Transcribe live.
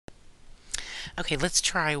Okay, let's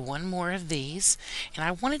try one more of these. And I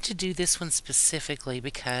wanted to do this one specifically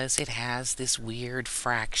because it has this weird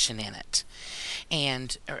fraction in it.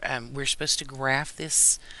 And we're supposed to graph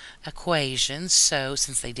this equation. So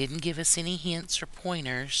since they didn't give us any hints or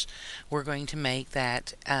pointers, we're going to make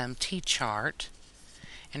that t-chart.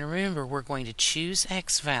 And remember, we're going to choose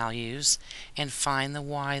x values and find the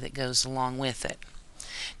y that goes along with it.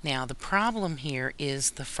 Now, the problem here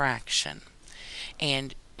is the fraction.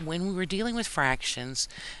 And when we were dealing with fractions,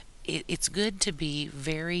 it's good to be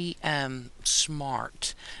very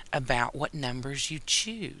smart about what numbers you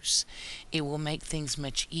choose. It will make things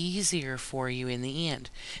much easier for you in the end.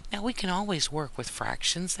 Now, we can always work with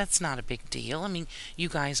fractions. That's not a big deal. I mean, you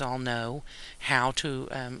guys all know how to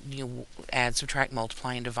add, subtract,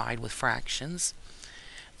 multiply, and divide with fractions.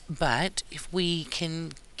 But if we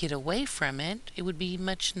can get away from it, it would be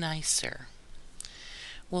much nicer.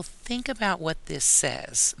 Well, think about what this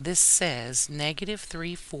says. This says negative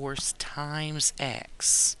 3/4 times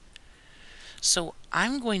x. So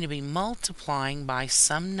I'm going to be multiplying by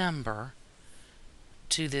some number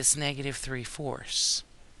to this negative 3/4.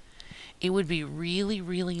 It would be really,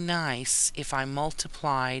 really nice if I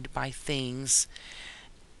multiplied by things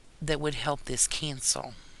that would help this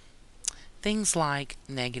cancel. Things like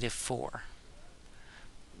negative 4.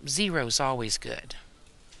 0 is always good.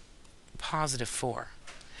 Positive 4.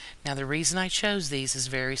 Now, the reason I chose these is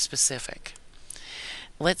very specific.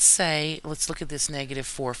 Let's look at this negative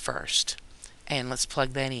 4 first, and let's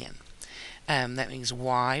plug that in. That means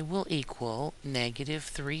y will equal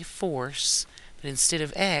negative 3/4, but instead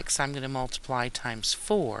of x, I'm going to multiply times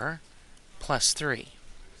 4 plus 3.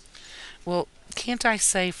 Well, can't I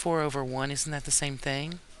say 4 over 1? Isn't that the same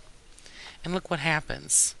thing? And look what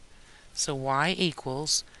happens. So y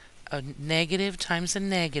equals a negative times a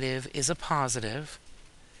negative is a positive,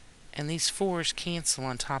 and these 4's cancel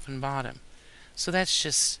on top and bottom. So that's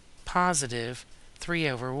just positive 3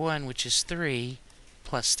 over 1, which is 3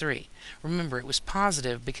 plus 3. Remember, it was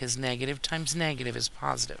positive because negative times negative is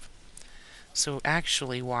positive. So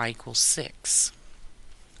actually y equals 6.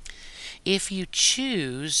 If you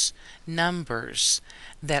choose numbers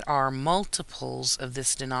that are multiples of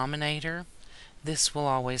this denominator, this will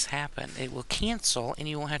always happen. It will cancel and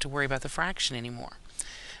you won't have to worry about the fraction anymore.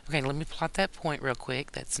 Okay, let me plot that point real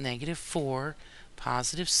quick. That's negative 4,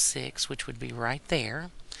 positive 6, which would be right there.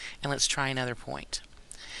 And let's try another point.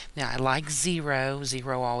 Now, I like 0.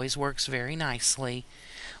 0 always works very nicely.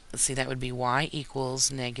 Let's see, that would be y equals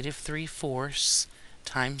negative 3/4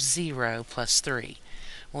 times 0 plus 3.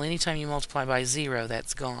 Well, anytime you multiply by 0,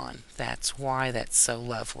 that's gone. That's why that's so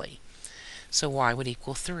lovely. So y would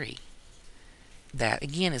equal 3. That,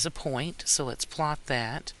 again, is a point, so let's plot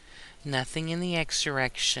that. Nothing in the x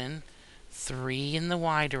direction. 3 in the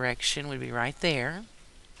y direction would be right there.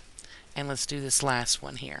 And let's do this last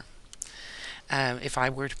one here. If I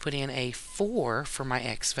were to put in a 4 for my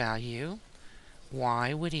x value,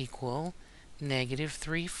 y would equal negative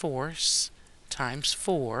 3/4 times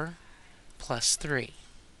 4 plus 3.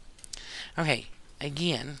 Okay,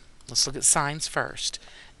 again, let's look at signs first.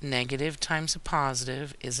 Negative times a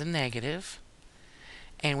positive is a negative.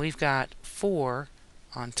 And we've got 4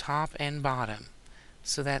 on top and bottom.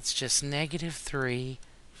 So that's just negative 3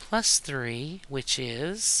 plus 3, which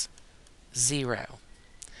is 0.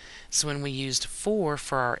 So when we used 4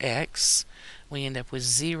 for our x, we end up with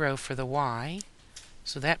 0 for the y.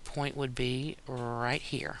 So that point would be right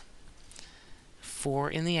here.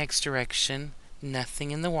 4 in the x direction,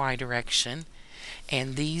 nothing in the y direction.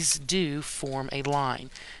 And these do form a line.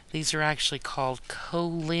 These are actually called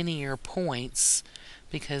collinear points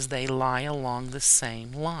because they lie along the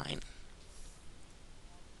same line.